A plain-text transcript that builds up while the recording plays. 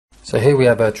So here we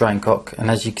have our drain cock, and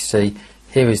as you can see,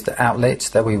 here is the outlet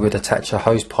that we would attach a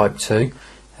hose pipe to,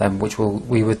 which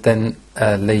we would then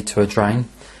lead to a drain.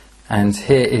 And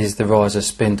here is the riser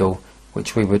spindle,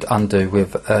 which we would undo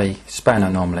with a spanner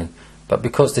normally. But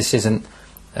because this isn't,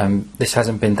 this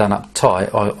hasn't been done up tight,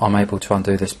 I'm able to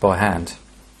undo this by hand.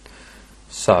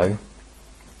 So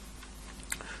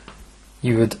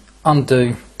you would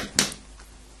undo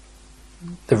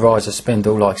the riser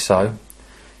spindle like so,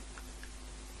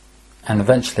 and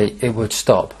eventually it would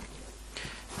stop.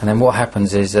 And then what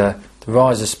happens is the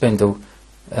riser spindle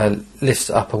lifts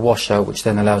up a washer, which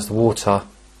then allows the water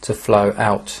to flow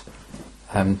out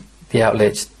the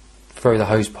outlets through the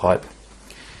hose pipe.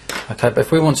 Okay, but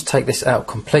if we want to take this out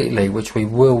completely, which we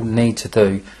will need to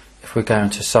do if we're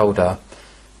going to solder,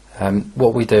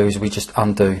 what we do is we just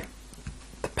undo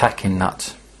the packing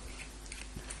nut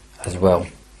as well,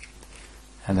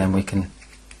 and then we can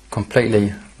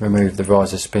completely remove the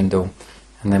riser spindle,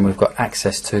 and then we've got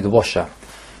access to the washer.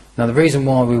 Now the reason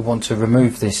why we want to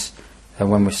remove this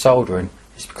when we're soldering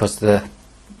is because the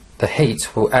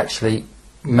heat will actually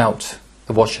melt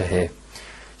the washer here.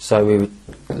 So we would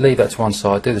leave that to one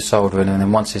side, do the soldering, and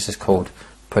then once this is cooled,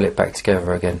 pull it back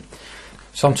together again.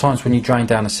 Sometimes when you drain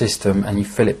down a system and you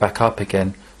fill it back up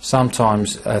again,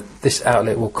 sometimes this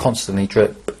outlet will constantly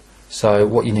drip. So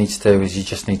what you need to do is you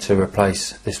just need to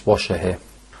replace this washer here.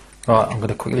 Right, I'm going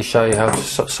to quickly show you how to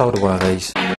solder one of these.